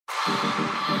Hey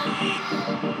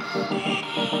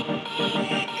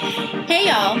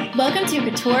y'all, welcome to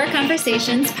Couture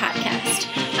Conversations podcast.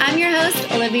 I'm your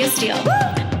host, Olivia Steele.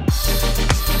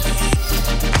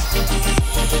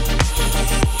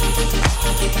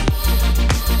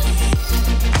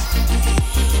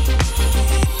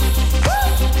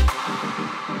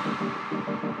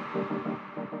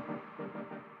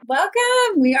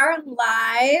 Welcome. We are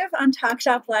live on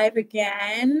TalkShopLive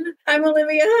again. I'm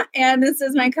Olivia, and this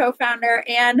is my co-founder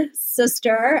and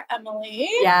sister, Emily.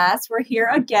 Yes, we're here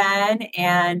again,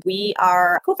 and we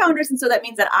are co-founders, and so that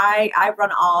means that I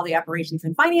run all the operations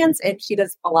and finance, and she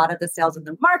does a lot of the sales and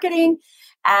the marketing,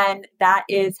 and that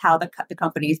is how the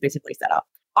company is basically set up.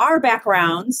 Our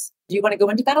backgrounds, do you want to go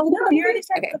into that a little bit? You already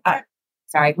started. Okay.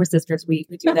 Sorry, we're sisters. We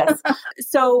do this.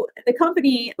 So the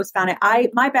company was founded.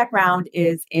 My background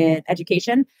is in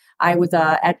education. I was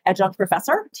an adjunct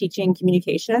professor teaching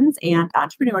communications and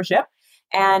entrepreneurship.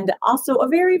 And also a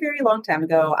very, very long time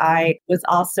ago, I was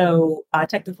also a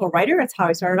technical writer. That's how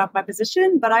I started off my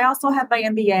position. But I also have my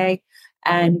MBA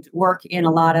and work in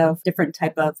a lot of different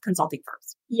type of consulting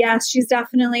firms. Yes, she's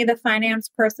definitely the finance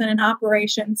person and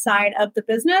operations side of the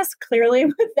business, clearly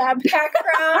with that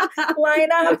background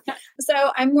lineup.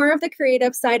 So I'm more of the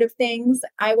creative side of things.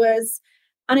 I was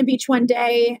on a beach one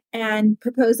day and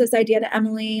proposed this idea to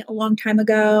Emily a long time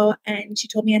ago, and she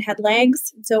told me it had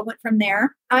legs. So it went from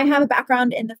there. I have a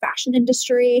background in the fashion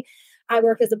industry. I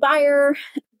worked as a buyer,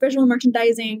 visual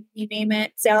merchandising, you name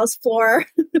it, sales floor,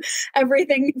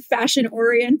 everything fashion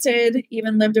oriented,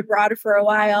 even lived abroad for a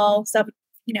while,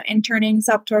 interning,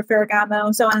 Salvatore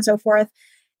Ferragamo, so on and so forth.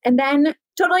 And then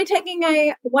totally taking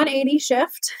a 180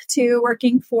 shift to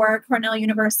working for Cornell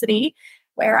University,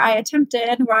 where I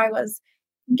was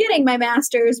getting my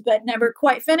master's, but never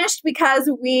quite finished because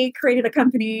we created a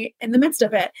company in the midst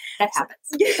of it. That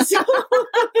happens.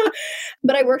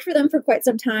 But I worked for them for quite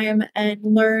some time and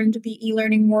learned the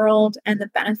e-learning world and the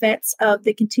benefits of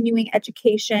the continuing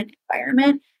education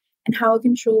environment and how it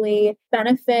can truly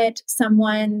benefit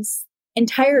someone's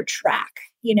entire track,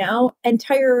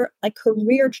 entire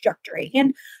career trajectory,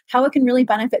 and how it can really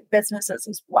benefit businesses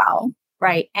as well.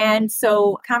 Right. And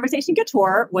so Conversation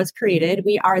Couture was created.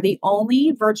 We are the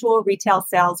only virtual retail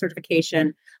sales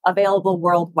certification available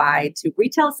worldwide to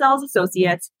retail sales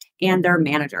associates and their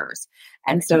managers.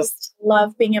 And so just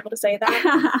love being able to say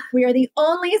that. We are the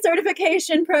only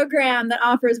certification program that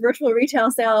offers virtual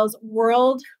retail sales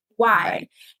worldwide. Right.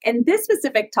 And this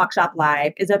specific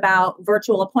TalkShopLive is about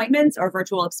virtual appointments or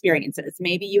virtual experiences.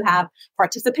 Maybe you have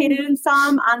participated in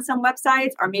on some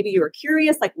websites, or maybe you were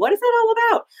curious, what is that all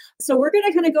about? So we're going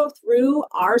to kind of go through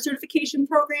our certification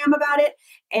program about it.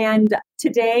 And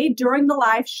today, during the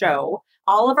live show,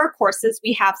 all of our courses,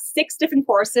 we have 6 different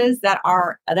courses that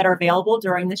are available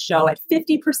during the show at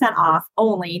 50% off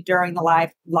only during the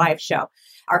live show.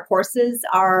 Our courses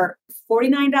are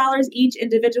 $49 each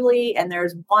individually, and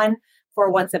there's one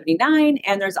for $179.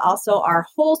 And there's also our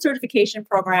whole certification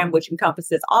program, which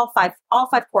encompasses all five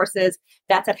courses.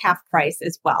 That's at half price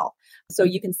as well. So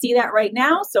you can see that right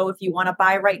now. So if you want to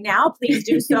buy right now, please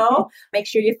do so. Make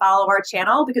sure you follow our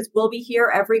channel because we'll be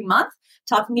here every month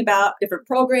talking about different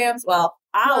programs.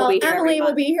 Emily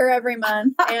will be here every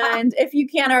month. And if you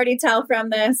can't already tell from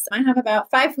this, I have about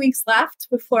 5 weeks left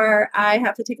before I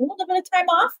have to take a little bit of time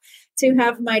off to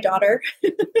have my daughter.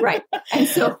 Right. And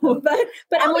so,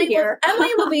 but Emily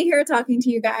will be here talking to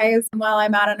you guys while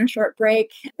I'm out on a short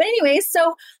break. But anyways,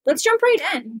 so let's jump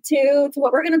right in to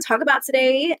what we're going to talk about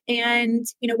today and,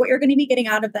 what you're going to be getting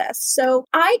out of this. So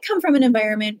I come from an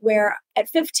environment where at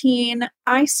 15,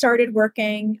 I started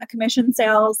working a commission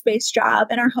sales-based job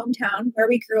in our hometown where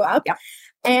we grew up. Yeah.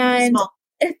 And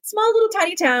it's small little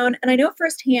tiny town. And I know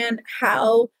firsthand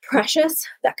how precious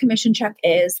that commission check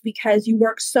is because you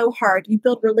work so hard. You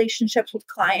build relationships with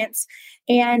clients.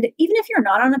 And even if you're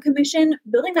not on a commission,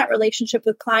 building that relationship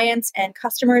with clients and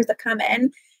customers that come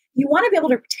in, you want to be able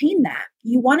to retain that.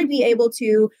 You want to be able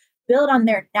to build on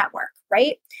their network,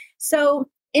 right? So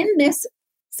in this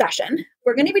session,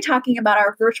 we're going to be talking about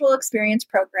our virtual experience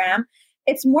program.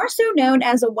 It's more so known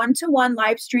as a one-to-one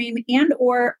live stream and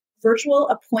or virtual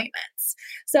appointments.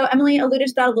 So Emily alluded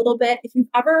to that a little bit. If you've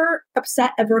ever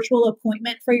set a virtual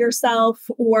appointment for yourself,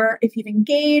 or if you've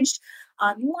engaged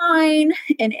online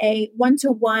in a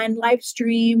one-to-one live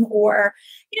stream or,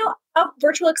 a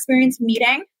virtual experience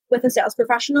meeting with a sales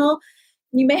professional,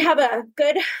 you may have a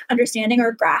good understanding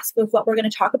or grasp of what we're going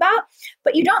to talk about,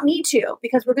 but you don't need to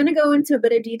because we're going to go into a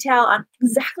bit of detail on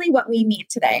exactly what we mean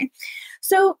today.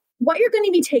 So what you're going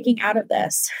to be taking out of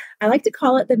this, I like to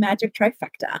call it the magic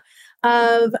trifecta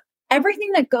of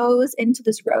everything that goes into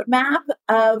this roadmap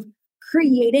of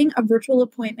creating a virtual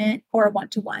appointment or a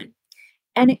one-to-one.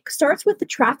 And it starts with the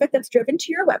traffic that's driven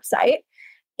to your website.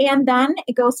 And then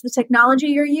it goes to the technology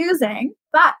you're using.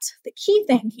 But the key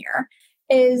thing here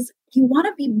is you want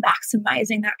to be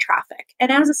maximizing that traffic.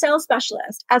 And as a sales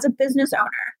specialist, as a business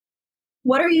owner,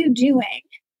 what are you doing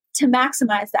to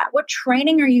maximize that? What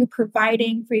training are you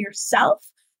providing for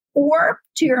yourself or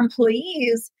to your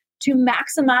employees to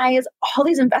maximize all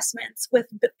these investments with,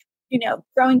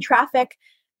 growing traffic,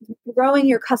 growing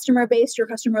your customer base, your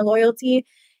customer loyalty,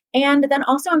 and then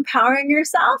also empowering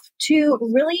yourself to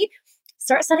really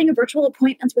start setting virtual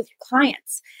appointments with your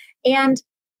clients. And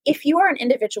if you are an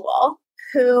individual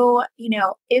who,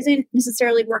 isn't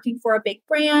necessarily working for a big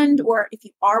brand, or if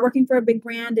you are working for a big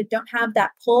brand and don't have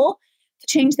that pull to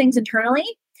change things internally,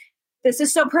 this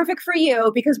is so perfect for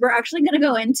you because we're actually going to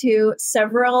go into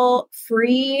several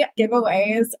free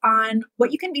giveaways on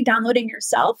what you can be downloading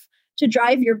yourself to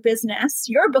drive your business,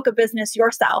 your book of business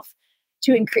yourself,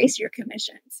 to increase your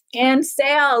commissions and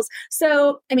sales.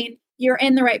 So, you're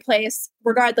in the right place,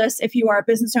 regardless if you are a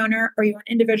business owner or you're an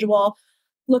individual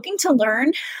looking to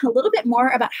learn a little bit more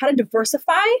about how to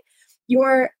diversify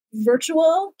your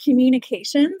virtual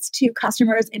communications to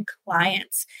customers and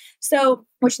clients. So,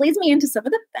 which leads me into some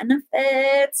of the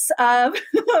benefits of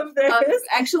this.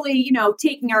 Actually,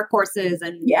 taking our courses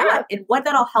and and what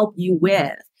that'll help you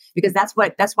with. Because that's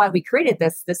why we created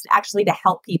this actually to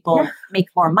help people make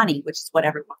more money, which is what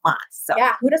everyone wants. So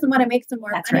who doesn't want to make some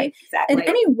more money? Right, exactly. In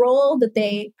any role that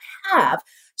they have.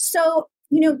 So,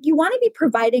 you want to be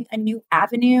providing a new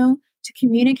avenue to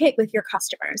communicate with your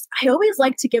customers. I always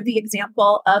like to give the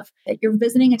example of that you're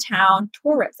visiting a town,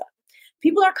 tourism.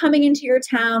 People are coming into your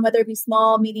town, whether it be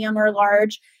small, medium, or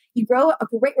large. You grow a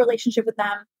great relationship with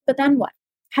them, but then what?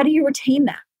 How do you retain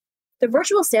them? The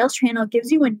virtual sales channel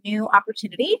gives you a new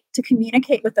opportunity to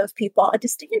communicate with those people and to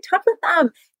stay in touch with them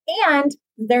and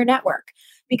their network.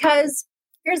 Because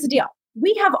here's the deal.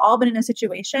 We have all been in a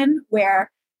situation where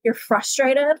you're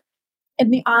frustrated in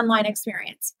the online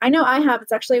experience. I know I have.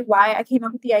 It's actually why I came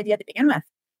up with the idea to begin with.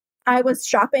 I was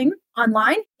shopping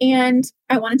online and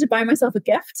I wanted to buy myself a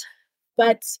gift,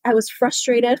 but I was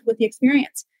frustrated with the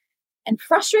experience. And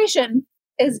frustration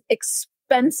is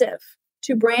expensive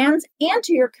to brands and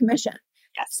to your commission.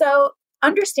 Yes. So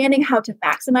understanding how to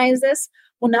maximize this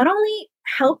will not only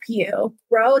help you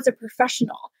grow as a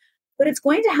professional, but it's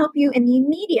going to help you in the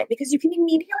immediate because you can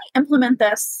immediately implement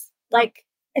this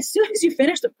as soon as you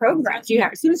finish the program.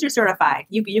 As soon as you're certified,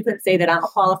 you can say that I'm a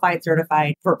qualified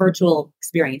certified for virtual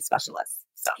experience specialist.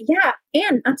 So. Yeah.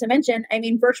 And not to mention,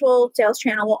 virtual sales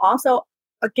channel will also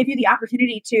give you the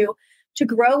opportunity to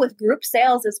grow with group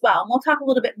sales as well. And we'll talk a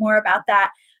little bit more about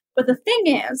that. But the thing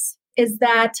is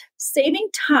that saving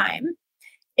time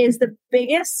is the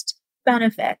biggest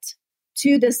benefit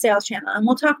to this sales channel. And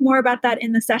we'll talk more about that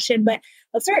in the session, but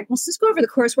let's just go over the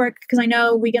coursework because I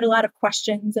know we get a lot of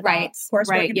questions about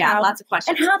coursework and lots of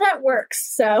questions and how that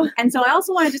works. So I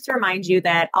also wanted just to remind you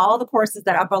that all the courses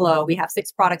that are below, we have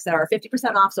 6 products that are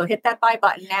 50% off. So hit that buy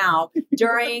button now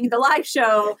during the live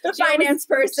show. The finance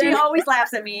person. She always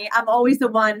laughs at me. I'm always the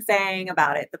one saying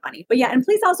about it, the money. But and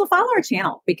please also follow our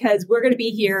channel because we're going to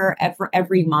be here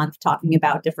every month talking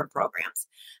about different programs.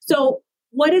 So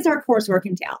what does our coursework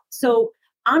entail? So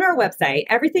on our website,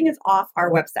 everything is off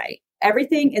our website.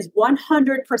 Everything is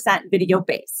 100% video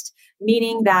based,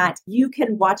 meaning that you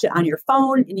can watch it on your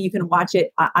phone and you can watch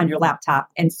it on your laptop.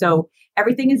 And so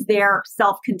everything is there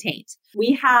self-contained.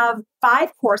 We have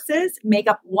 5 courses make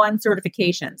up 1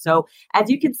 certification. So as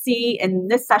you can see in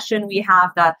this session, we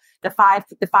have the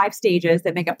five stages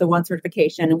that make up the 1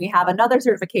 certification. And we have another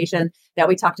certification that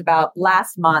we talked about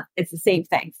last month. It's the same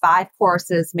thing. 5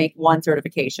 courses make 1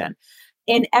 certification.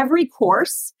 In every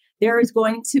course, there is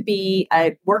going to be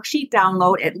a worksheet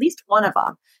download, at least one of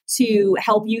them, to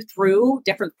help you through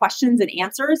different questions and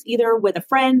answers, either with a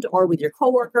friend or with your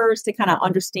coworkers to kind of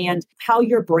understand how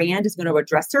your brand is going to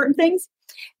address certain things.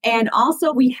 And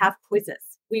also we have quizzes.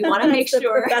 We want to make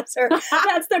sure. That's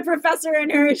the professor in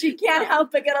her. She can't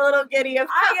help but get a little giddy. I get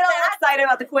a little excited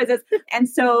about the quizzes. And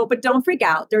so, but don't freak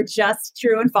out. They're just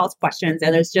true and false questions.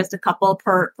 And there's just a couple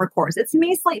per course. It's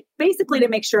basically to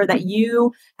make sure that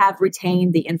you have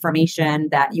retained the information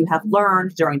that you have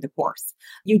learned during the course.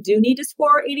 You do need to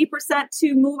score 80%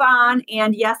 to move on.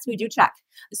 And yes, we do check.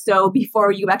 So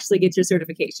before you actually get your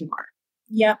certification mark.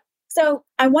 Yep. So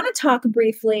I want to talk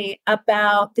briefly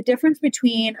about the difference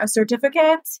between a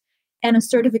certificate and a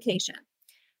certification.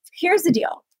 Here's the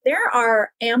deal. There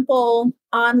are ample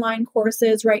online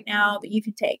courses right now that you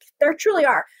can take. There truly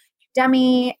are.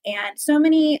 Udemy and so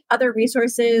many other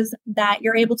resources that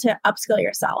you're able to upskill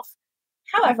yourself.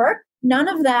 However, none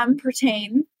of them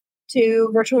pertain to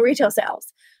virtual retail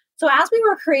sales. So as we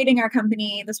were creating our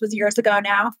company, this was years ago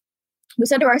now, we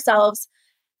said to ourselves,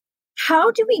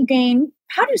 how do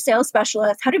sales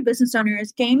specialists, how do business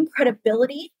owners gain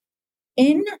credibility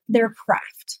in their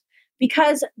craft?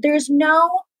 Because there's no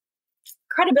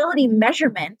credibility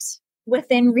measurement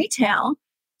within retail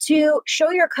to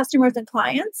show your customers and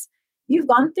clients you've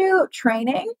gone through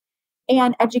training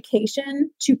and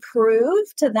education to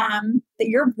prove to them that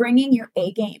you're bringing your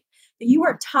A game, that you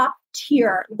are top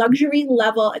tier, luxury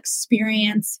level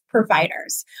experience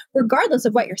providers, regardless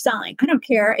of what you're selling. I don't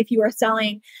care if you are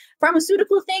selling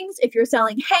pharmaceutical things, if you're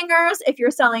selling hangers, if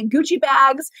you're selling Gucci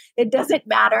bags, it doesn't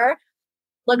matter.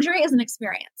 Luxury is an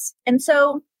experience. And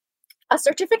so a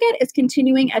certificate is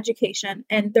continuing education,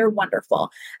 and they're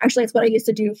wonderful. Actually, it's what I used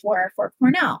to do for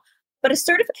Cornell. But a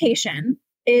certification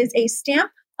is a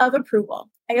stamp of approval.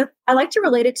 I like to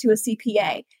relate it to a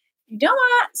CPA. You don't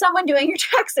want someone doing your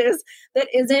taxes that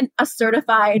isn't a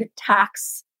certified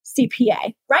tax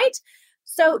CPA, right?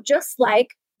 So just like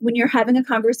when you're having a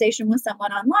conversation with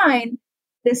someone online,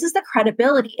 this is the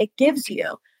credibility it gives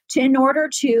you in order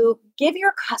to give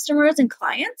your customers and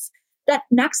clients that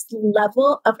next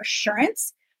level of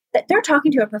assurance that they're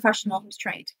talking to a professional who's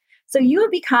trained. So you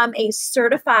have become a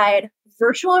certified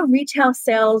virtual retail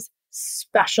sales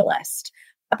specialist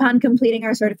upon completing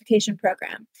our certification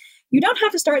program. You don't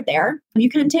have to start there. You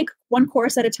can take one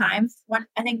course at a time.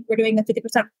 I think we're doing the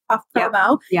 50% off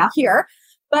promo here,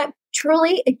 but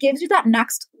truly it gives you that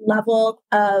next level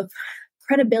of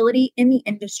credibility in the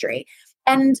industry.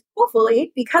 And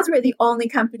hopefully, because we're the only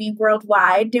company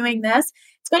worldwide doing this,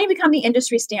 it's going to become the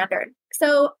industry standard.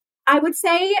 So I would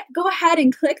say go ahead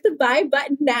and click the buy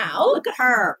button now. Look at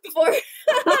her. Before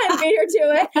I made her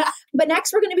do it. But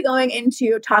next, we're going to be going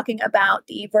into talking about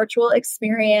the virtual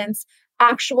experience,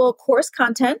 actual course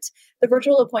content, the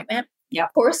virtual appointment,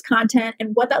 course content,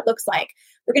 and what that looks like.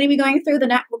 We're going to be going through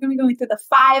the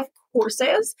 5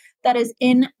 courses that is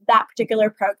in that particular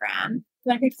program. You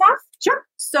want to kick us off? Sure.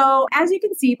 So as you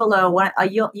can see below,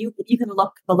 you can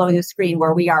look below the screen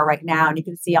where we are right now, and you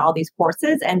can see all these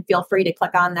courses, and feel free to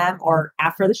click on them or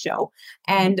after the show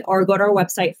or go to our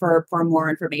website for more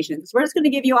information. So we're just going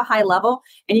to give you a high level,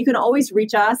 and you can always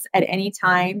reach us at any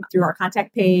time through our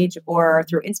contact page or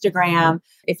through Instagram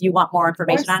if you want more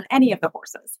information on any of the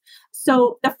courses.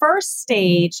 So the first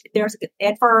stage,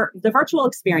 and for the virtual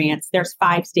experience, there's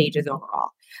 5 stages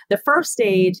overall. The first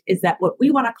stage is that what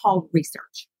we want to call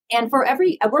research. And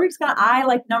I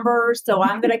like numbers, so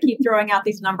I'm going to keep throwing out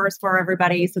these numbers for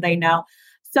everybody so they know.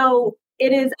 So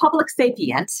it is Public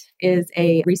Sapient is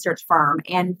a research firm,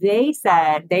 and they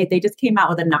said, they just came out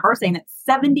with a number saying that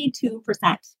 72%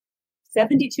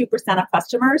 of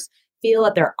customers feel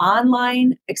that their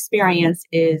online experience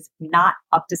is not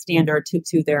up to standard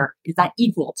is not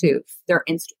equal to their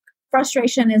in-store.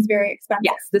 Frustration is very expensive.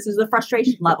 Yes, this is the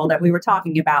frustration level that we were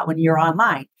talking about when you're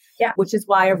online. Yeah. Which is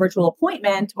why a virtual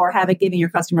appointment or giving your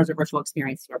customers a virtual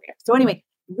experience. So anyway,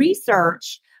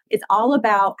 research is all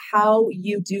about how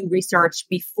you do research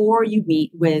before you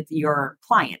meet with your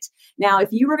client. Now, if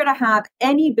you were going to have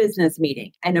any business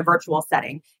meeting in a virtual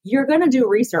setting, you're going to do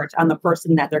research on the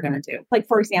person that they're going to do. Like,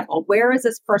 for example, where is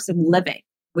this person living?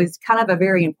 Was kind of a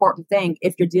very important thing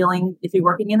if you're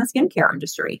working in the skincare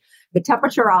industry. The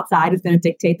temperature outside is going to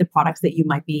dictate the products that you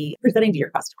might be presenting to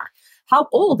your customer. How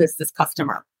old is this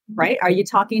customer? Right? Are you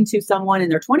talking to someone in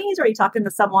their 20s or are you talking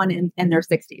to someone in their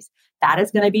 60s? That is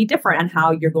going to be different on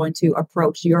how you're going to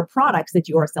approach your products that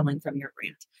you are selling from your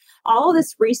brand. All of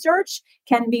this research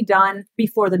can be done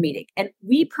before the meeting. And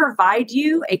we provide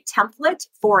you a template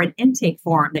for an intake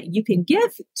form that you can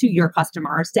give to your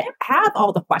customers to have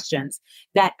all the questions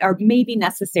that are maybe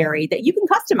necessary that you can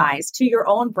customize to your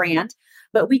own brand.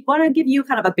 But we want to give you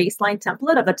kind of a baseline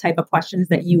template of the type of questions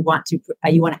that you want to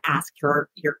ask your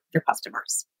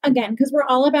customers. Again, because we're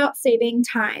all about saving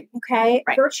time. Okay.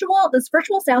 Right. This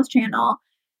virtual sales channel,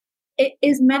 it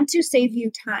is meant to save you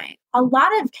time. A lot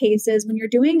of cases when you're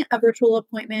doing a virtual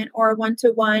appointment or a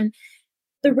one-to-one,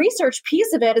 the research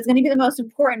piece of it is going to be the most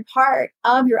important part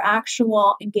of your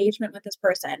actual engagement with this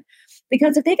person.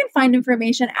 Because if they can find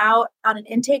information out on an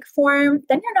intake form,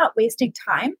 then you're not wasting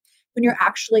time when you're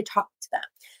actually talking to them.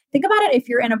 Think about it if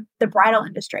you're in the bridal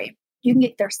industry. You can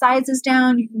get their sizes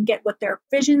down, you can get what their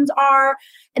visions are.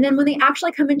 And then when they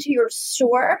actually come into your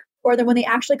store or then when they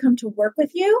actually come to work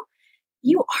with you,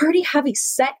 you already have a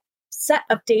set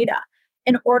of data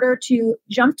in order to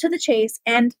jump to the chase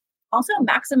and also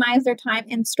maximize their time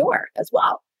in store as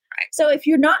well. Right. So if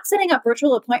you're not setting up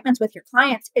virtual appointments with your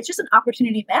clients, it's just an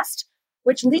opportunity missed,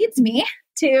 which leads me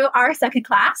to our second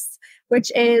class,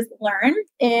 which is Learn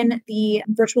in the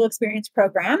Virtual Experience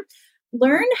Program,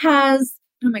 Learn has,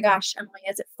 oh my gosh, Emily,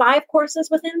 is it 5 courses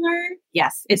within Learn?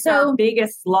 Yes. It's our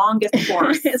biggest, longest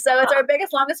course. So it's our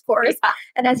biggest, longest course. Yeah.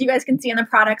 And as you guys can see on the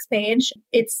products page,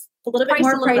 it's a little bit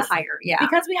more priced higher. Yeah.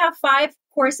 Because we have 5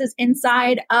 courses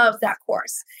inside of that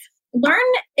course. Learn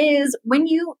is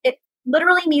it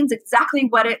literally means exactly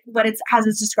what it has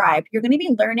is described. You're going to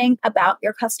be learning about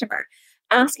your customer,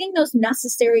 asking those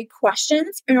necessary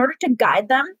questions in order to guide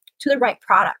them to the right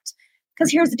product.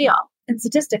 Because here's the deal. And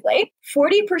statistically,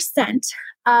 40%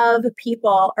 of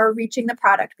people are reaching the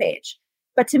product page.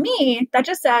 But to me, that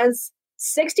just says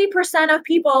 60% of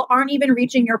people aren't even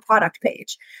reaching your product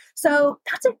page. So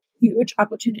that's a huge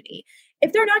opportunity.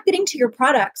 If they're not getting to your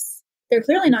products, they're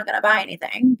clearly not going to buy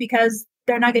anything because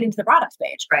they're not getting to the products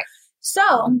page. Right.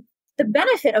 So the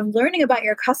benefit of learning about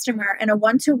your customer in a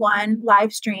one-to-one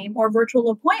live stream or virtual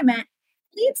appointment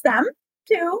leads them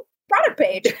to product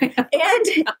page.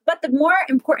 But the more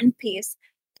important piece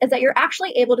is that you're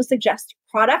actually able to suggest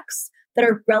products that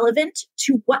are relevant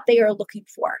to what they are looking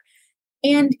for.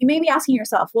 And you may be asking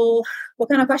yourself, well, what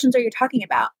kind of questions are you talking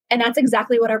about? And that's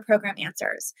exactly what our program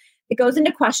answers. It goes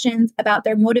into questions about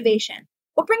their motivation,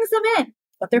 what brings them in,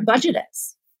 what their budget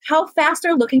is, how fast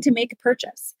they're looking to make a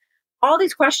purchase. All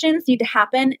these questions need to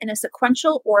happen in a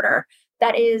sequential order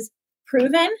that is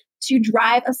proven to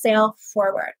drive a sale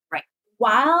forward, right?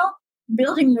 While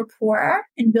building rapport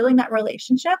and building that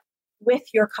relationship with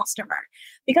your customer.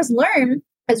 Because Learn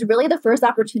is really the first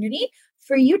opportunity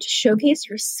for you to showcase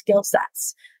your skill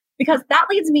sets. Because that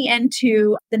leads me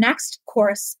into the next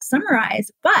course,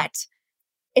 Summarize. But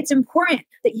it's important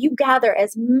that you gather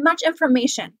as much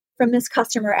information from this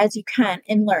customer as you can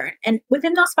in Learn. And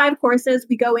within those 5 courses,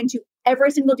 we go into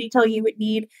every single detail you would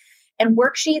need and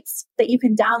worksheets that you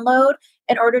can download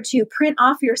in order to print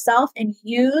off yourself and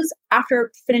use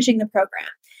after finishing the program.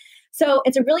 So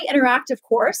it's a really interactive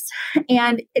course.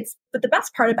 But the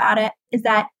best part about it is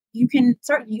that you can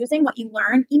start using what you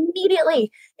learn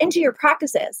immediately into your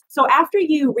practices. So after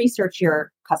you research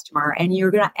your customer and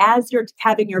as you're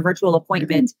having your virtual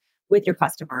appointment with your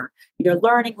customer, you're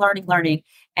learning,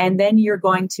 and then you're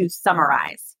going to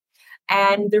summarize.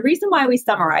 And the reason why we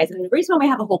summarize and the reason why we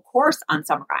have a whole course on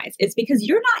Summarize is because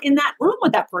you're not in that room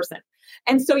with that person.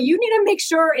 And so you need to make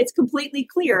sure it's completely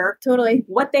clear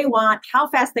what they want, how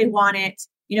fast they want it.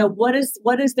 What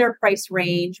is their price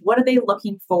range? What are they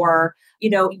looking for?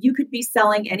 You could be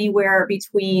selling anywhere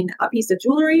between a piece of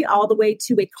jewelry all the way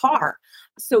to a car.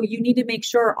 So you need to make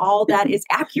sure all that is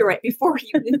accurate before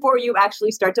you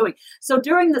actually start doing. So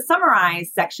during the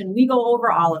Summarize section, we go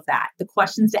over all of that, the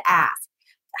questions to ask,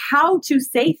 how to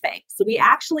say things. So we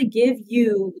actually give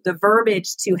you the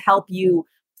verbiage to help you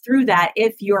through that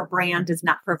if your brand does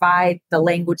not provide the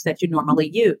language that you normally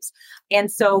use. And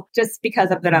so just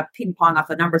because I'm going to ping pong off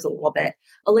the numbers a little bit,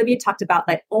 Olivia talked about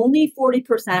that only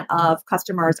 40% of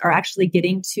customers are actually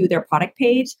getting to their product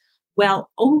page. Well,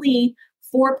 only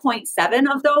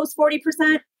 4.7 of those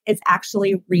 40% is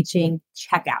actually reaching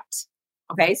checkout.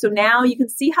 Okay, so now you can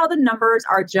see how the numbers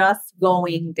are just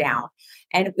going down.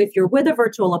 And if you're with a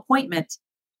virtual appointment,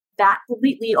 that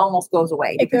completely almost goes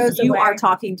away because you are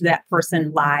talking to that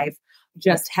person live,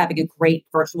 just having a great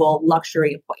virtual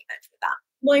luxury appointment with them.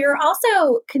 Well, you're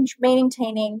also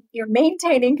maintaining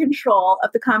control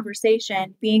of the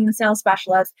conversation, being the sales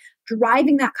specialist,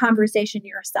 driving that conversation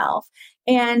yourself.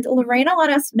 And Lorena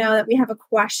let us know that we have a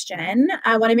question.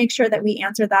 I want to make sure that we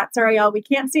answer that. Sorry, y'all, we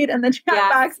can't see it in the chat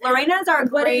box. Lorena is our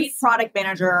great project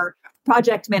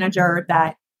manager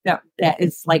that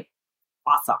is like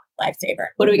awesome. Lifesaver.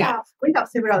 What do we got? We have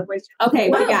several questions. Okay,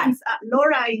 what do we got?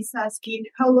 Laura is asking,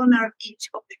 how long are each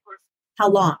of the courses? How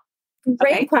long?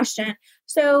 Great question.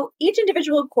 So each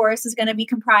individual course is going to be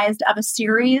comprised of a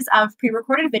series of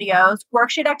pre-recorded videos,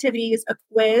 worksheet activities, a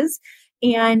quiz,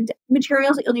 and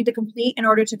materials that you'll need to complete in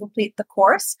order to complete the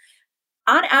course.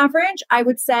 On average, I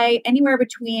would say anywhere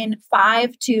between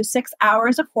 5 to 6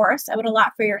 hours a course. I would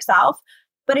allot for yourself,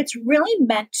 but it's really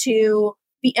meant to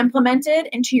be implemented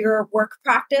into your work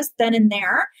practice then and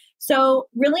there. So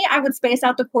really, I would space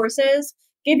out the courses.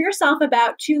 Give yourself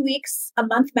about 2 weeks, a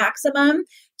month maximum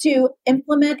to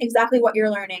implement exactly what you're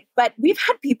learning. But we've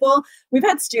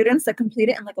had students that complete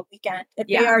it in like a weekend. And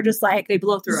they are just like, they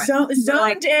blow through it.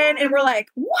 Zoned in. And we're like,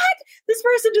 what? This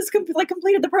person just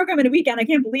completed the program in a weekend. I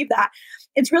can't believe that.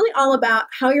 It's really all about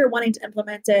how you're wanting to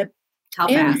implement it. How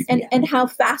fast. And how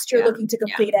fast you're looking to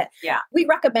complete it. Yeah. We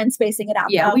recommend spacing it out.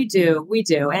 Yeah, though. we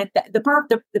do. And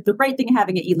the great thing of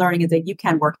having an e-learning is that you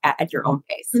can work at your own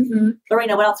pace. Mm-hmm.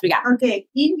 Lorena, what else we got? Okay.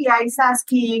 India is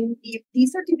asking if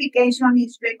this certification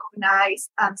is recognized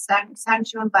and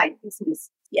sanctioned by business.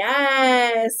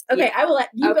 Yes. Okay, I will let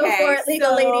you go for it,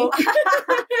 legal lady.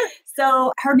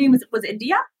 So her name was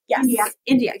India? Yes.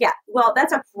 India. Yeah. Well,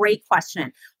 that's a great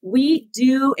question.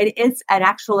 It is an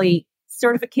actually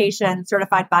certification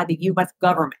certified by the U.S.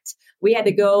 government. We had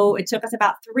to go, it took us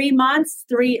about 3 months,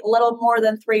 a little more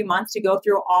than 3 months to go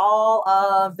through all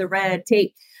of the red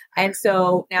tape. And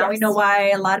so now we know why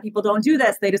a lot of people don't do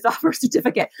this. They just offer a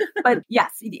certificate. But yes,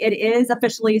 it is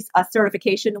officially a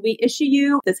certification. We issue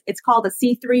you this, it's called a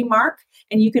C3 mark,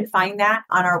 and you can find that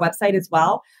on our website as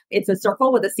well. It's a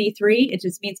circle with a C3. It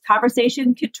just means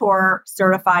Conversation Couture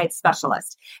Certified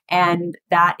Specialist. And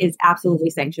that is absolutely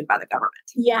sanctioned by the government.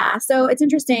 Yeah. So it's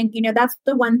interesting. That's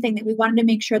the one thing that we wanted to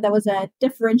make sure that was a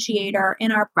differentiator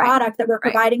in our product that we're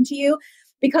providing to you.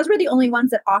 Because we're the only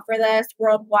ones that offer this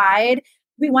worldwide,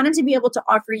 we wanted to be able to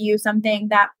offer you something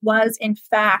that was in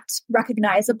fact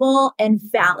recognizable and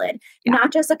valid,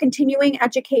 not just a continuing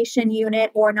education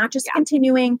unit or not just a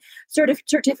continuing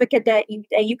certificate that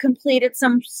you completed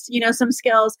some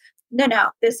skills.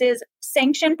 No. This is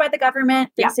sanctioned by the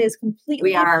government. This is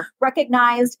completely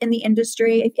recognized in the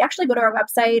industry. If you actually go to our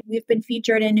website, we've been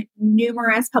featured in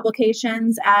numerous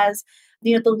publications as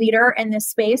the leader in this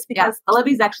space. Because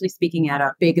Olivia's actually speaking at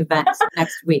a big event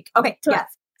next week. Okay.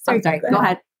 Sorry, go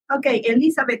ahead. Okay,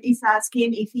 Elizabeth is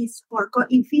asking if it's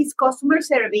customer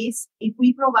service, if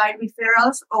we provide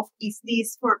referrals, or is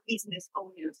this for business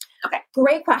owners? Okay,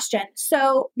 great question.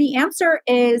 So the answer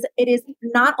is it is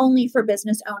not only for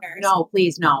business owners. No,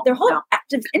 please, no.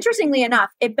 Interestingly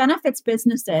enough, it benefits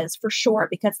businesses for sure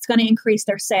because it's going to increase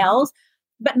their sales.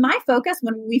 But my focus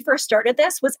when we first started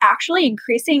this was actually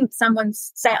increasing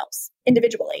someone's sales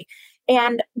individually.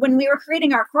 And when we were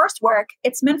creating our coursework,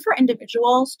 it's meant for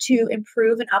individuals to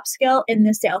improve and upskill in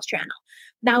the sales channel.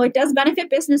 Now, it does benefit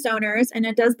business owners and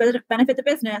it does benefit the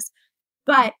business,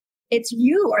 but it's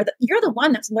you're the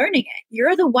one that's learning it.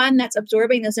 You're the one that's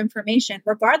absorbing this information,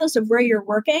 regardless of where you're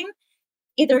working.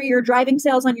 Either you're driving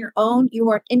sales on your own, you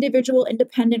are an individual,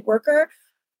 independent worker,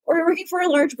 or you're working for a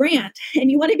large brand and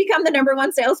you want to become the number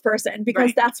one salesperson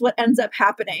because that's what ends up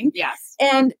happening. Yes.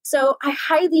 And so I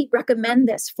highly recommend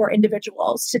this for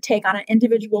individuals to take on an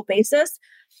individual basis,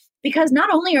 because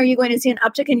not only are you going to see an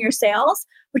uptick in your sales,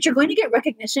 but you're going to get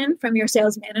recognition from your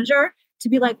sales manager to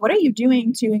be like, what are you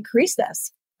doing to increase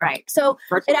this? Right. So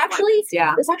this actually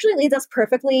leads us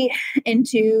perfectly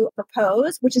into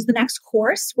Propose, which is the next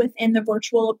course within the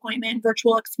virtual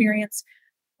experience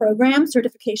program,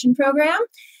 certification program.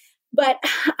 But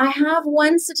I have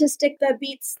one statistic that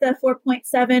beats the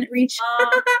 4.7 reach.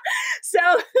 So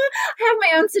I have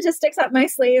my own statistics up my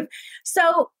sleeve.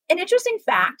 So an interesting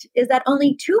fact is that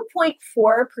only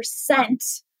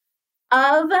 2.4%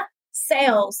 of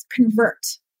sales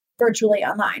convert virtually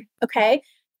online. Okay.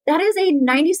 That is a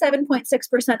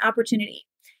 97.6% opportunity.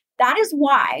 That is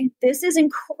why this is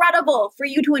incredible for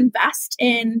you to invest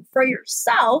in for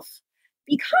yourself,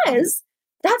 because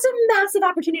that's a massive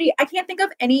opportunity. I can't think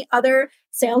of any other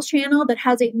sales channel that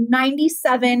has a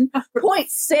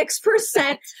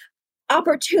 97.6%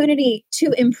 opportunity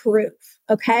to improve.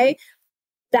 Okay.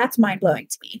 That's mind blowing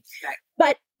to me. Right.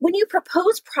 But when you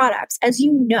propose products, as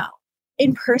you know,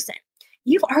 in person,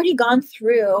 you've already gone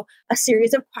through a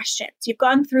series of questions. You've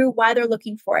gone through why they're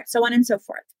looking for it, so on and so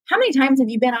forth. How many times have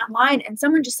you been online and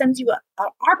someone just sends you an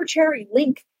arbitrary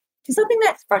link to something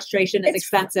that's frustration is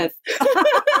expensive.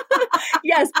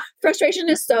 Yes, frustration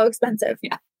is so expensive.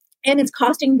 Yeah. And it's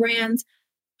costing brands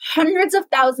hundreds of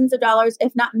thousands of dollars,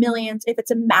 if not millions, if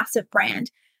it's a massive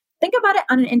brand. Think about it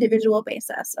on an individual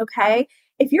basis, okay?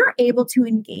 If you're able to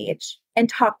engage and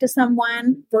talk to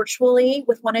someone virtually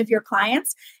with one of your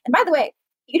clients, and by the way,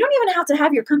 you don't even have to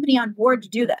have your company on board to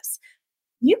do this.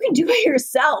 You can do it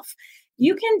yourself.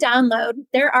 You can download,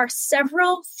 there are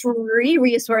several free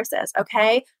resources,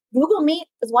 okay? Google Meet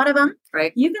is one of them.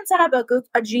 Right. You can set up a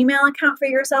Gmail account for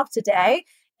yourself today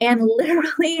and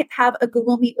literally have a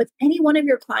Google Meet with any one of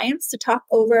your clients to talk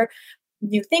over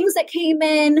new things that came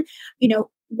in,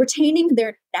 retaining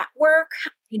their network.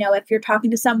 If you're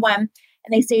talking to someone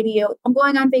and they say to you, I'm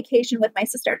going on vacation with my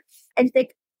sister, I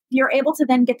think you're able to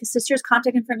then get the sister's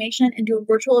contact information and do a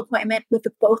virtual appointment with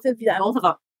both of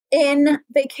them in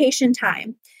vacation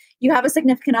time. You have a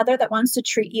significant other that wants to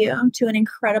treat you to an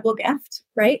incredible gift,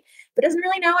 right? But doesn't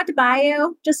really know what to buy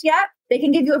you just yet. They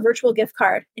can give you a virtual gift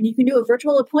card and you can do a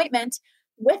virtual appointment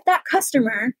with that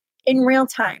customer in real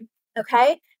time,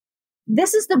 okay?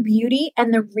 This is the beauty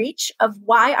and the reach of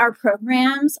why our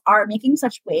programs are making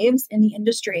such waves in the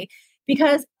industry,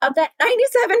 because of that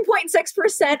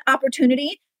 97.6%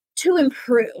 opportunity to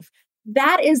improve.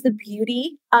 That is the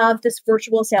beauty of this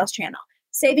virtual sales channel,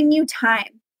 saving you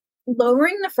time,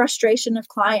 lowering the frustration of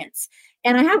clients,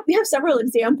 And we have several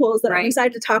examples that I'm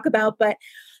excited to talk about, but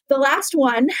the last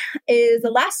one is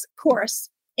the last course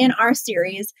in our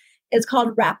series is called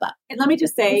Wrap Up. And let me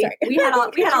just say, we had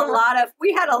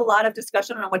a lot of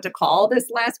discussion on what to call this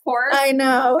last course. I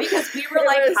know, because we were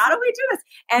like, how do we do this?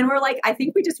 And we're like, I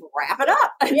think we just wrap it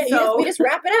up. Yeah, we just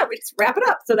wrap it up. We just wrap it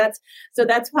up. So that's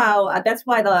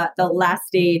why the last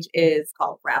stage is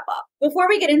called Wrap Up. Before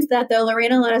we get into that, though,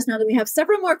 Lorena let us know that we have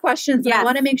several more questions. Yes. I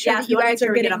want to make sure that you guys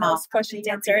are getting them those questions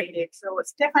answered. So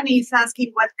Stephanie is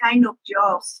asking, what kind of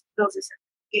jobs does this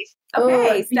certification?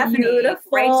 Okay, Stephanie, beautiful.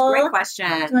 Great question.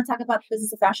 Do you want to talk about the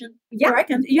business of fashion? Yeah, I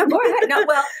can. Yeah, go ahead. No,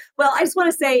 well, I just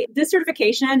want to say this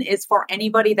certification is for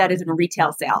anybody that is in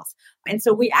retail sales, and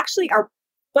so we actually are.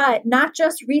 But not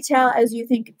just retail as you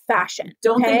think fashion.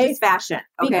 Don't think just fashion.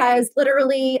 Okay. Because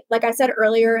literally, like I said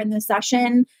earlier in the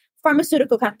session,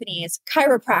 pharmaceutical companies,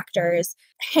 chiropractors,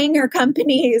 hanger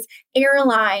companies,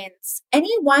 airlines,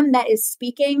 anyone that is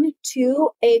speaking to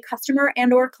a customer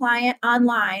and or client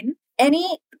online,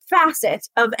 any facet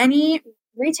of any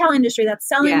retail industry that's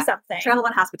selling something. Travel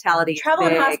and hospitality.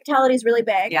 And hospitality is really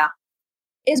big. Yeah.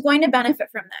 Is going to benefit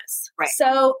from this. Right.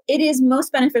 So it is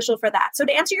most beneficial for that. So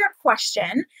to answer your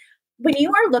question, when you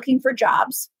are looking for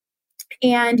jobs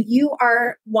and you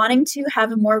are wanting to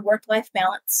have a more work-life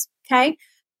balance, okay,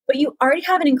 but you already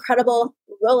have an incredible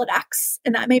Rolodex,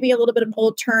 and that may be a little bit of an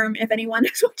old term if anyone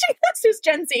is watching this who's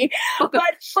Gen Z, book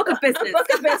of business.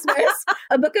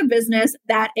 A book of business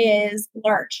that is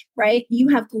large, right? You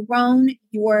have grown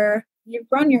your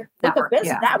book of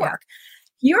business network.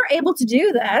 You're able to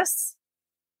do this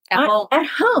at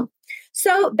home.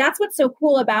 So that's what's so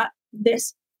cool about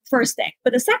this first thing.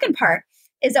 But the second part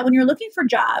is that when you're looking for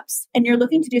jobs and you're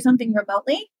looking to do something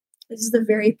remotely, this is the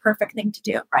very perfect thing to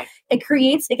do. Right. It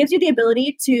gives you the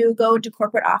ability to go into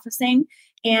corporate officing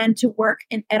and to work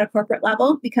at a corporate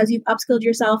level because you've upskilled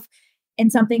yourself in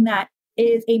something that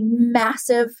is a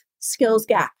massive skills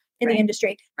gap in the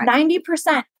industry. Right.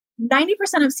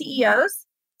 90% of CEOs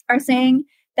are saying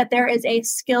that there is a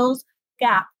skills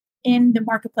gap in the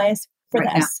marketplace for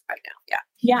this. Right now.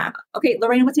 Yeah. Okay,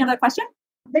 Lorena, what's the other question?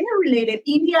 They are related.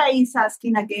 India is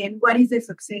asking again, what is the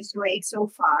success rate so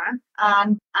far?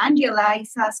 And Angela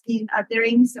is asking, are there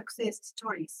any success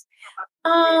stories?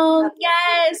 Oh,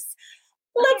 yes.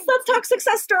 Let's talk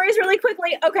success stories really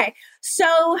quickly. Okay.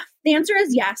 So the answer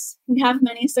is yes. We have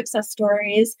many success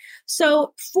stories.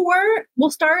 So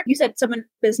we'll start, you said some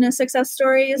business success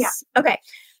stories. Yeah. Okay.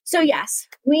 So yes,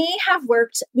 we've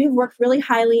worked really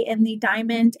highly in the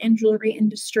diamond and jewelry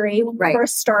industry when we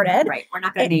first started. Right. We're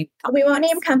not going to name companies. We won't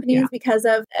name companies because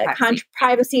of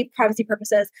privacy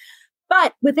purposes.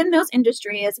 But within those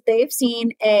industries,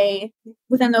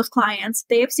 within those clients,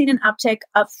 they have seen an uptick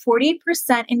of 40%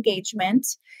 engagement.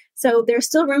 So there's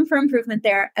still room for improvement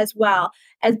there as well.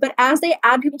 But as they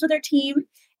add people to their team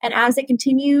and as they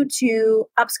continue to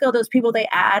upskill those people they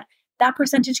add, that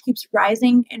percentage keeps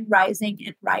rising and rising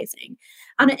and rising.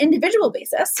 On an individual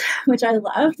basis, which I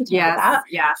love to talk about,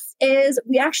 is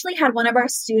we actually had one of our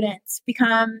students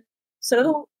become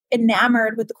so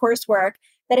enamored with the coursework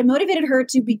that it motivated her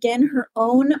to begin her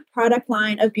own product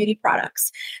line of beauty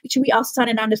products. We also signed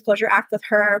a non-disclosure act with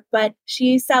her, but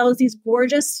she sells these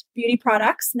gorgeous beauty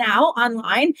products now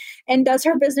online and does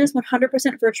her business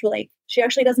 100% virtually. She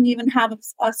actually doesn't even have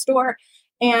a store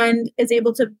and is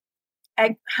able to,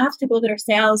 I have to look at her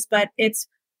sales, but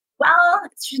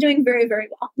she's doing very, very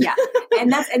well. Yeah.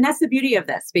 And that's the beauty of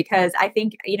this, because I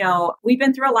think, we've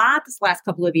been through a lot this last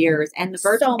couple of years, and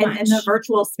the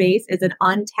virtual space is an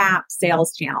untapped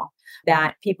sales channel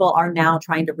that people are now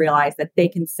trying to realize that they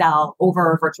can sell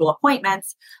over virtual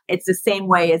appointments. It's the same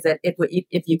way as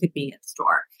if you could be in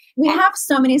store. We have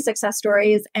so many success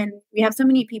stories, and we have so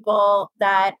many people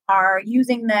that are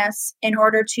using this in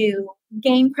order to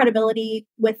gain credibility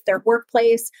with their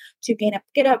workplace, to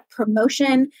get a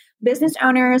promotion, business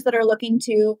owners that are looking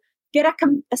to get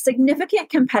a significant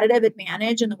competitive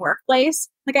advantage in the workplace.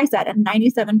 Like I said, a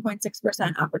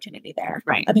 97.6% opportunity there.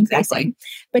 Right. Of increasing. Exactly.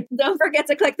 But don't forget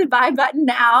to click the buy button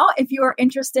now if you are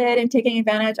interested in taking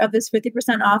advantage of this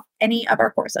 50% off any of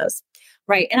our courses.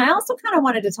 Right. And I also kind of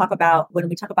wanted to talk about, when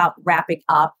we talk about wrapping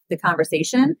up the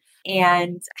conversation,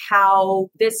 and how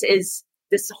this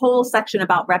whole section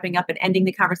about wrapping up and ending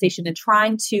the conversation and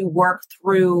trying to work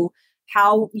through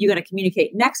how you're going to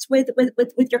communicate next with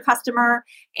your customer,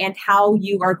 and how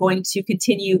you are going to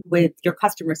continue with your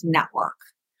customer's network.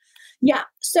 Yeah.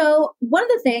 So one of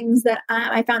the things that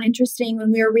I found interesting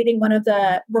when we were reading one of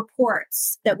the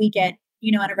reports that we get,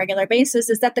 on a regular basis,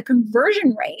 is that the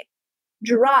conversion rate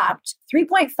dropped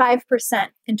 3.5%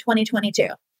 in 2022.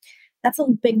 That's a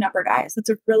big number, guys. That's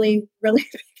a really, really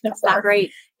big number. It's not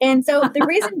great. And so the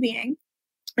reason being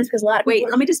is because a lot of Wait,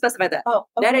 let me just specify that. Oh,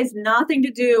 okay. That is nothing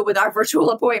to do with our virtual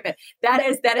appointment. That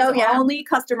is only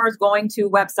customers going to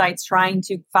websites trying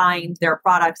to find their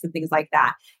products and things like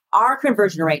that. Our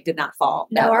conversion rate did not fall.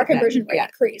 No, our conversion rate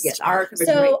increased. Yes, our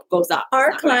conversion rate goes up.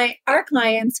 Our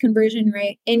clients' conversion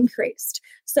rate increased.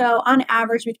 So on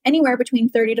average, anywhere between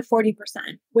 30 to 40%,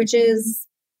 which is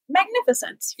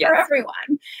magnificent for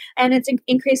everyone. And it's an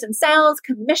increase in sales,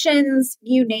 commissions,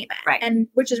 you name it. Right. And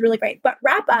which is really great. But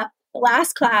wrap up, the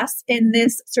last class in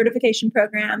this certification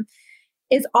program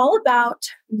is all about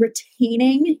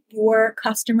retaining your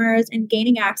customers and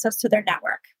gaining access to their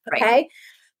network. Okay. Right.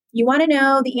 You want to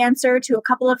know the answer to a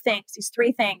couple of things, these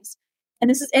 3 things. And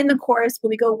this is in the course, but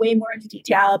we go way more into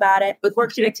detail about it. With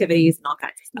worksheet activities and all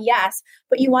kinds of stuff. Yes.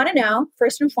 But you want to know,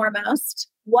 first and foremost,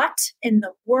 what in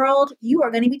the world you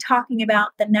are going to be talking about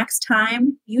the next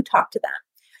time you talk to them.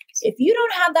 If you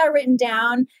don't have that written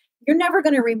down, you're never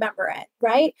going to remember it,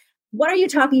 right? What are you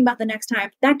talking about the next time?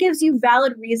 That gives you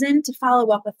valid reason to follow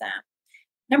up with them.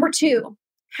 Number 2,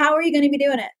 how are you going to be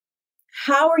doing it?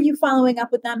 How are you following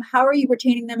up with them? How are you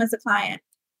retaining them as a client?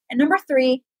 And number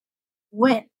 3,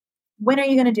 when? When are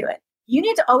you going to do it? You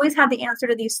need to always have the answer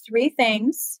to these 3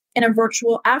 things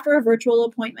after a virtual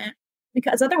appointment,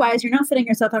 because otherwise you're not setting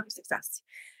yourself up for success.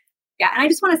 Yeah. And I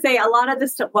just want to say a lot of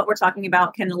this, what we're talking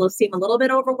about can seem a little bit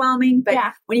overwhelming, but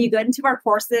when you get into our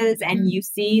courses and you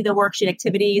see the worksheet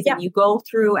activities and you go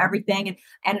through everything,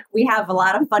 and we have a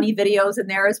lot of funny videos in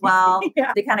there as well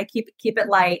to kind of keep it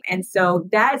light. And so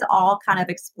that is all kind of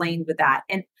explained with that.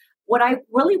 And what I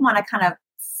really want to kind of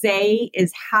say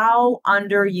is how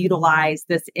underutilized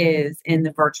this is in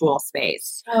the virtual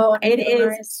space. It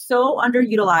is so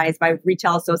underutilized by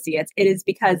retail associates. It is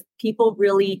because people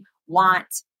really want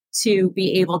to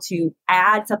be able to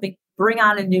add something, bring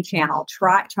on a new channel,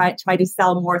 try to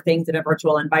sell more things in a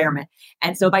virtual environment.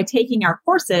 And so by taking our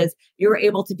courses, you're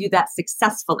able to do that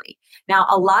successfully. Now,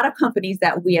 a lot of companies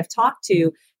that we have talked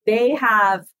to, they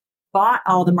have bought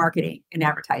all the marketing and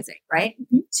advertising, right?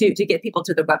 To get people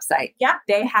to the website. Yeah.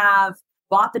 They have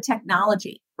bought the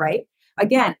technology, right?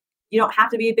 Again, you don't have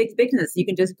to be a big business. You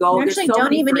can just go. You actually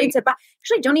don't even need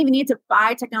to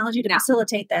buy technology to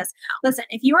facilitate this. Listen,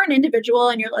 if you are an individual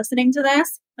and you're listening to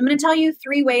this, I'm going to tell you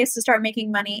 3 ways to start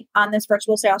making money on this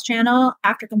virtual sales channel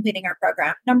after completing our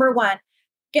program. Number 1,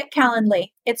 get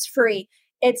Calendly. It's free.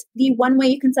 It's the one way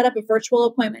you can set up a virtual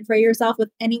appointment for yourself with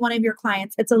any one of your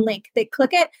clients. It's a link. They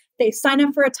click it. They sign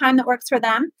up for a time that works for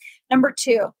them. Number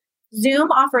 2,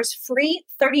 Zoom offers free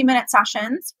 30-minute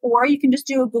sessions, or you can just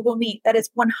do a Google Meet that is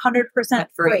 100%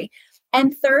 free.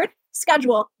 And 3rd,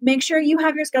 schedule. Make sure you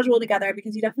have your schedule together,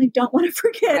 because you definitely don't want to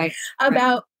forget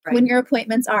about when your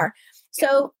appointments are.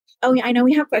 So, I know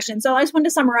we have questions. So I just wanted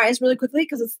to summarize really quickly,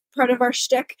 because it's part of our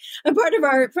shtick, and part of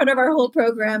our whole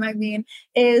program,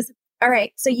 is, all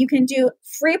right, so you can do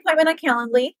free appointment on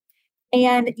Calendly,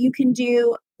 and you can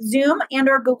do Zoom and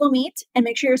or Google Meet, and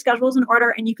make sure your schedule is in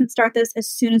order, and you can start this as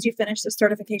soon as you finish the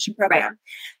certification program.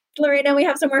 Lorena, we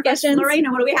have some more questions.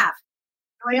 Lorena, what do we have?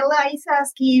 Noella is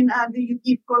asking, do you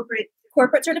give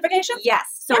corporate certification? Yes.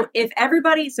 So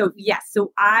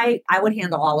I would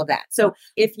handle all of that. So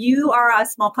if you are a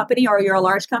small company or you're a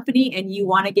large company and you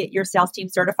want to get your sales team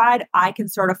certified, I can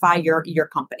certify your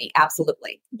company.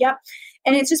 Absolutely. Yep.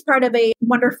 And it's just part of a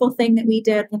wonderful thing that we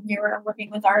did when we were working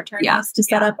with our attorneys to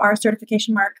set up our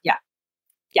certification mark. Yeah.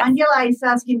 Angela is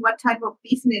asking what type of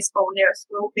business owners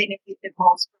will benefit the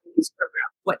most from this program.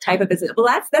 What type of business? Well,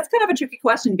 that's kind of a tricky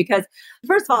question, because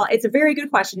first of all, it's a very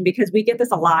good question, because we get this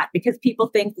a lot, because people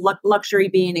think luxury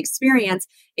being experience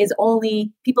is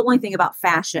people only think about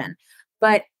fashion.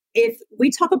 But if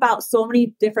we talk about so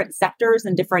many different sectors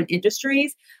and different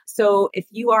industries, so if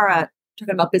you are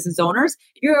talking about business owners,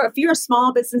 if you're a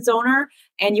small business owner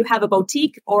and you have a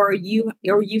boutique, or you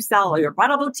sell your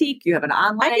bridal boutique, you have an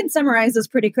online. I can summarize this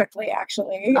pretty quickly,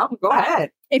 actually. Oh, go ahead.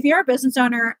 If you're a business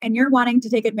owner and you're wanting to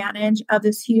take advantage of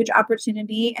this huge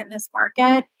opportunity in this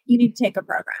market, you need to take a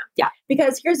program. Yeah.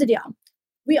 Because here's the deal.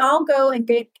 We all go and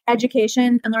get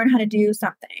education and learn how to do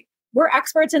something. We're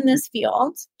experts in this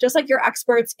field, just like you're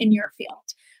experts in your field.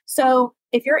 So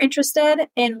if you're interested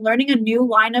in learning a new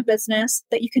line of business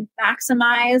that you can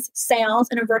maximize sales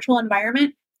in a virtual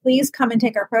environment, please come and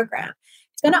take our program.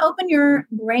 It's going to open your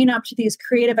brain up to these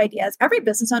creative ideas. Every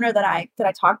business owner that I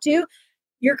talk to,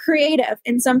 you're creative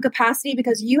in some capacity,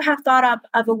 because you have thought up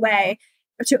of a way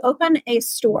to open a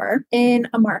store in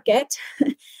a market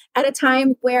at a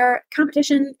time where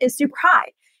competition is super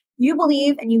high. You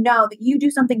believe and you know that you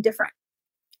do something different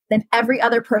than every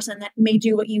other person that may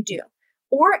do what you do.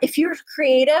 Or if you're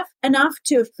creative enough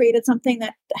to have created something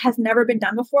that has never been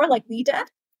done before, like we did,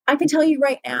 I can tell you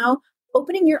right now,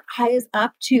 opening your eyes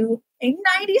up to a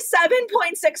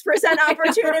 97.6%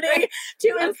 opportunity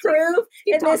to improve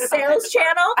in this sales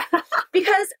channel,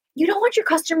 because you don't want your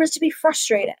customers to be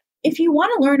frustrated. If you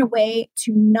want to learn a way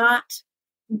to not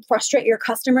frustrate your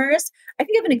customers, I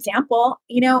can give an example,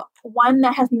 one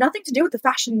that has nothing to do with the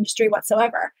fashion industry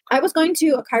whatsoever. I was going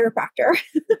to a chiropractor,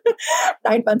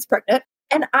 9 months pregnant,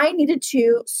 and I needed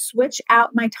to switch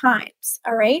out my times.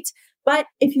 All right. But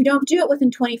if you don't do it within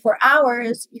 24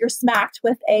 hours, you're smacked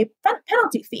with a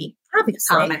penalty fee,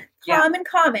 obviously.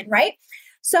 Common, right?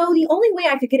 So the only way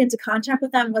I could get into contact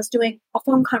with them was doing a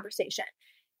phone conversation.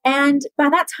 And by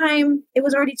that time, it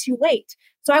was already too late.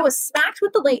 So I was smacked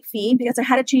with the late fee because I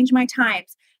had to change my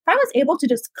times. If I was able to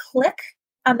just click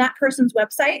on that person's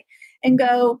website and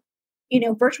go,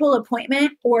 virtual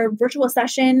appointment or virtual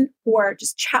session, or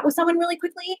just chat with someone really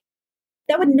quickly,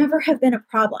 that would never have been a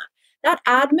problem. That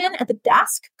admin at the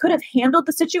desk could have handled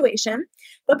the situation,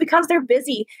 but because they're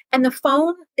busy and the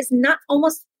phone is not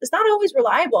always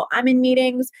reliable. I'm in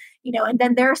meetings, and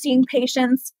then they're seeing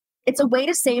patients. It's a way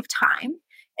to save time.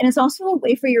 And it's also a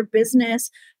way for your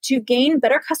business to gain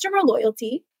better customer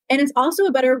loyalty. And it's also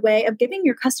a better way of giving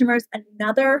your customers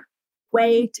another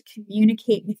way to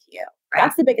communicate with you. Right.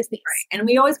 That's the biggest piece. Right. And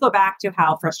we always go back to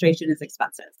how frustration is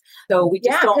expensive. So we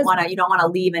just you don't want to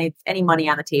leave any money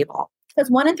on the table.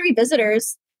 Because 1 in 3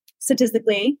 visitors,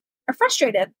 statistically, are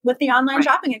frustrated with the online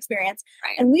shopping experience.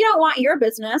 Right. And we don't want your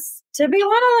business to be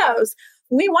one of those.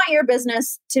 We want your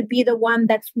business to be the one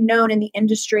that's known in the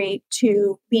industry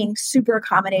to being super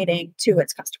accommodating to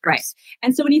its customers. Right.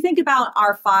 And so when you think about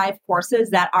our 5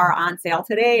 courses that are on sale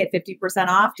today at 50%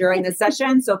 off during this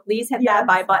session, so please hit that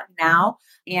buy button now.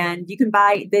 And you can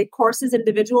buy the courses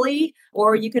individually,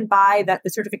 or you can buy the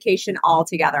certification all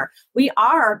together. We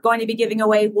are going to be giving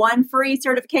away 1 free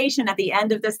certification at the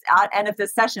end of this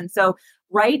session. So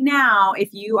right now, if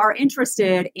you are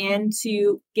interested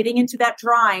into getting into that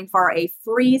drawing for a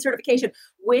free certification,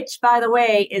 which, by the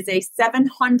way, is a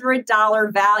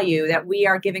 $700 value that we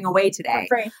are giving away today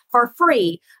for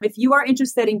free. If you are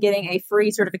interested in getting a free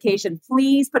certification,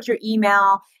 please put your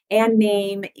email and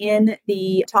name in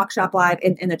the TalkShopLive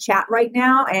in the chat right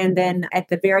now. And then at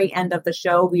the very end of the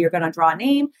show, we are going to draw a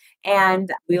name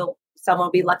and someone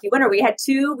will be lucky winner. We had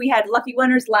lucky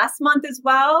winners last month as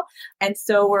well. And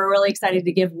so we're really excited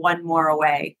to give 1 more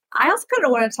away. I also kind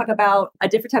of want to talk about a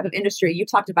different type of industry. You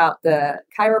talked about the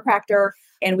chiropractor,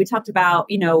 and we talked about,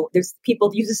 there's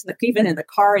people use this even in the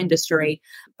car industry.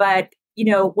 But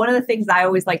one of the things I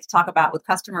always like to talk about with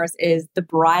customers is the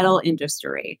bridal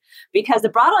industry, because the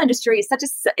bridal industry is such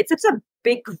a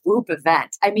big group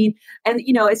event. I mean, and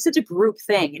it's such a group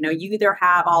thing. You either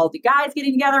have all the guys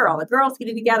getting together, or all the girls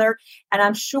getting together. And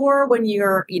I'm sure when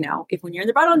you're, when you're in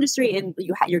the bridal industry and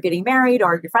you're getting married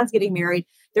or your friend's getting married,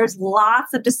 there's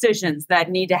lots of decisions that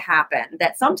need to happen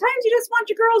that sometimes you just want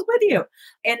your girls with you.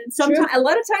 And a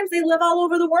lot of times they live all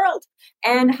over the world.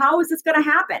 And how is this going to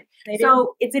happen?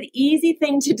 So it's an easy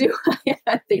thing to do.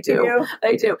 They do.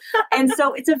 And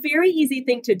so it's a very easy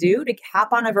thing to do, to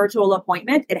hop on a virtual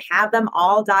appointment and have them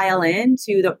all dial in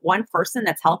to the one person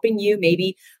that's helping you,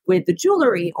 maybe with the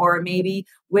jewelry, or maybe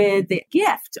with the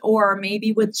gift, or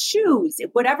maybe with shoes,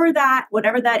 whatever that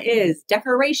is,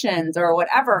 decorations or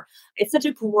whatever. It's such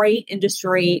a great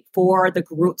industry for the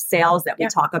group sales that we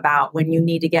talk about, when you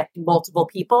need to get multiple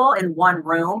people in one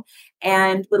room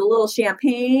and with a little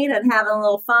champagne and having a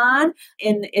little fun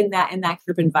in that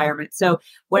group environment. So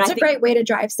it's a great way to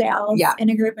drive sales in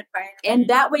a group environment. And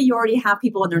that way you already have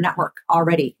people in their network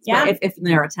already if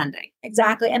they're attending.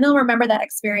 Exactly. And they'll remember that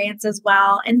experience as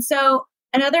well. And so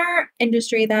another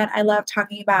industry that I love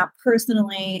talking about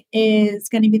personally is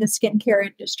going to be the skincare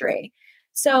industry.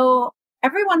 So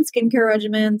everyone's skincare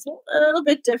regimen is a little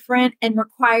bit different and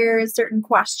requires certain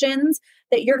questions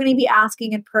that you're going to be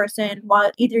asking in person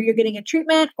while either you're getting a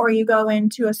treatment or you go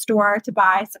into a store to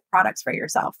buy some products for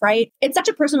yourself, right? It's such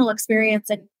a personal experience,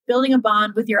 and building a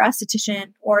bond with your esthetician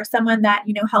or someone that,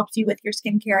 helps you with your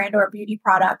skincare and or beauty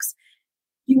products.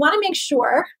 You want to make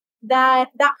sure that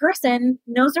that person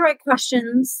knows the right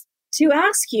questions to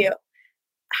ask you.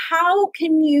 How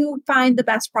can you find the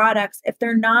best products if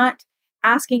they're not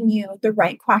asking you the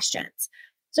right questions?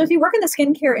 So if you work in the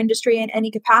skincare industry in any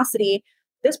capacity,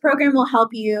 this program will help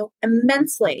you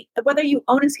immensely, whether you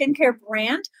own a skincare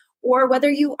brand or whether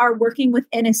you are working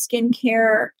within a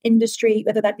skincare industry,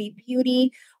 whether that be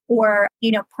beauty or,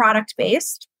 product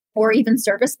based. or even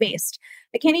service-based.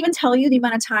 I can't even tell you the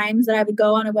amount of times that I would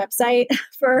go on a website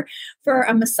for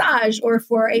a massage or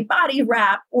for a body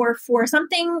wrap or for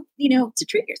something, to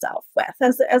treat yourself with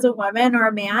as a woman or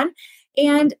a man.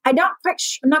 And I'm not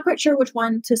quite sure which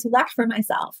one to select for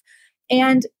myself.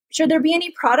 And should there be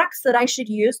any products that I should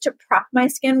use to prep my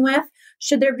skin with?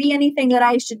 Should there be anything that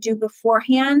I should do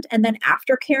beforehand and then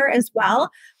aftercare as well?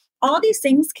 All these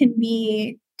things can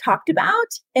be talked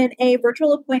about in a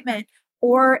virtual appointment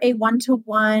or a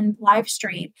one-to-one live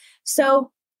stream.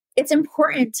 So it's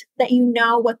important that you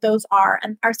know what those are.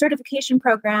 And our certification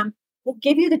program will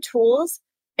give you the tools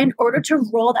in order to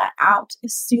roll that out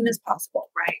as soon as possible.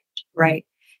 Right.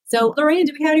 So Lorraine,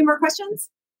 do we have any more questions?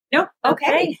 No?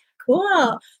 Okay.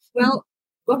 Cool. Well,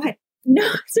 go ahead. No,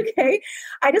 it's okay.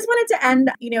 I just wanted to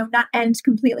end, not end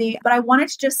completely, but I wanted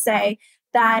to just say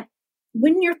that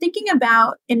when you're thinking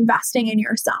about investing in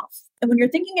yourself and when you're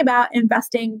thinking about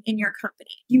investing in your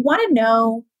company, you want to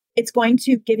know it's going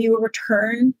to give you a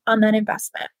return on that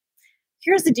investment.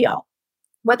 Here's the deal.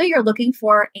 Whether you're looking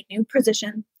for a new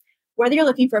position, whether you're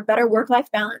looking for a better work-life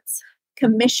balance,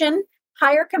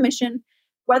 higher commission,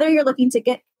 whether you're looking to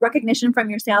get recognition from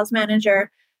your sales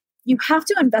manager, you have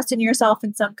to invest in yourself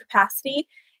in some capacity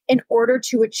in order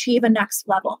to achieve a next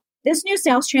level. This new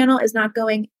sales channel is not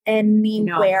going anywhere.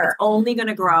 No, it's only going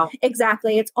to grow.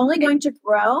 Exactly. It's only going to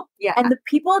grow. Yeah. And the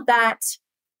people that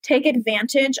take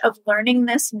advantage of learning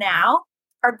this now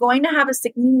are going to have a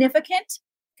significant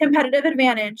competitive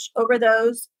advantage over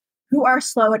those who are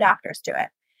slow adapters to it.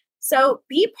 So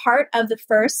be part of the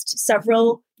first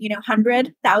several,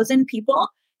 100,000 people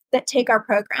that take our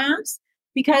programs,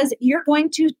 because you're going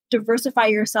to diversify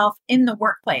yourself in the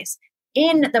workplace,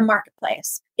 in the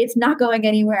marketplace. It's not going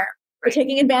anywhere. Right.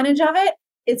 Taking advantage of it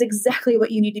is exactly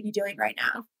what you need to be doing right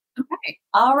now. Okay.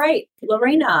 All right.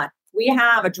 Lorena, we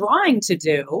have a drawing to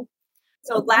do.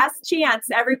 So last chance,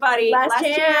 everybody. Last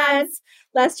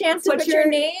chance to put your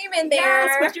name in there.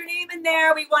 Yes, put your name in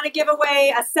there. We want to give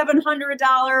away a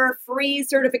 $700 free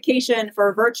certification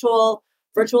for virtual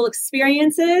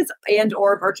experiences and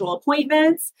or virtual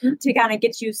appointments to kind of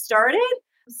get you started.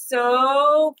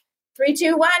 So 3,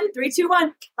 2, 1.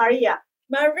 Maria.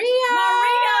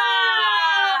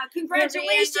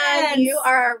 Congratulations. Mariana, you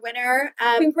are our winner.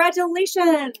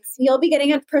 Congratulations. You'll be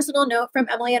getting a personal note from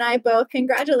Emily and I both.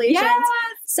 Congratulations. Yes.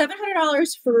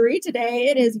 $700 free today.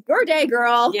 It is your day,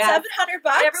 girl. Yes.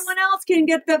 $700. Everyone else can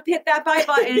hit that buy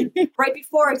button right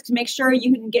before to make sure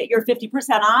you can get your 50%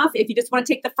 off. If you just want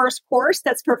to take the first course,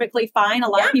 that's perfectly fine. A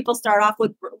lot of people start off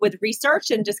with research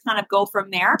and just kind of go from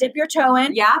there. Dip your toe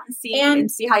in. Yeah. And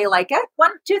see how you like it.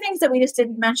 Two things that we just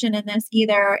didn't mention in this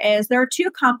either is there are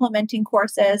 2 complementing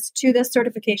courses to this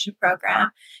certification program.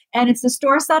 And it's the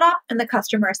store setup and the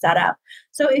customer setup.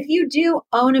 So if you do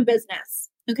own a business,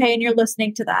 okay, and you're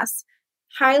listening to this,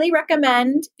 highly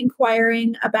recommend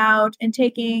inquiring about and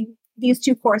taking these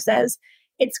 2 courses.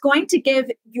 It's going to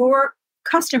give your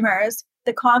customers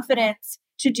the confidence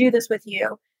to do this with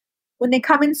you. When they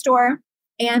come in store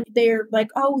and they're like,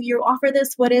 oh, you offer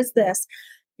this, what is this?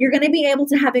 You're going to be able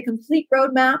to have a complete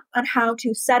roadmap on how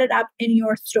to set it up in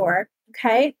your store.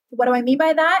 Okay. What do I mean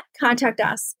by that? Contact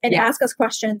us and ask us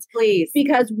questions. Please.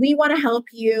 Because we want to help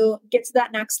you get to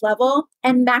that next level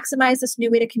and maximize this new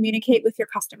way to communicate with your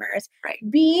customers. Right.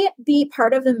 Be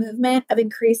part of the movement of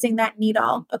increasing that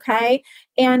needle. Okay.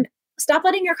 And stop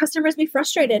letting your customers be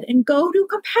frustrated and go to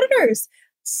competitors.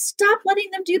 Stop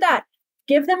letting them do that.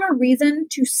 Give them a reason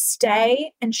to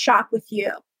stay and shop with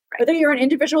you, whether you're an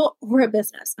individual or a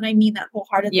business. And I mean that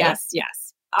wholeheartedly. Yes.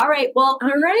 All right. Well,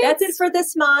 that's it for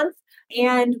this month.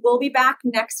 And we'll be back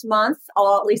next month.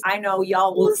 Or at least I know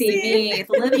y'all will see me. If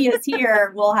Olivia's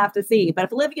here, we'll have to see. But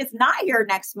if Olivia's not here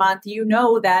next month, you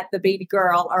know that the baby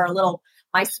girl or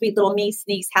my sweet little niece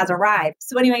has arrived.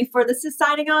 So anyway, this is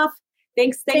signing off.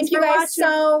 Thanks Thank you guys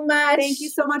so much. Thank you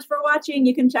so much for watching.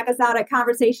 You can check us out at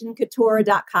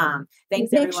conversationcouture.com.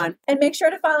 Thanks, everyone. And make sure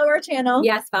to follow our channel.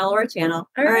 Yes, follow our channel.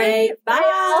 All right.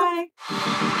 Bye.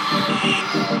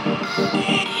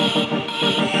 Bye.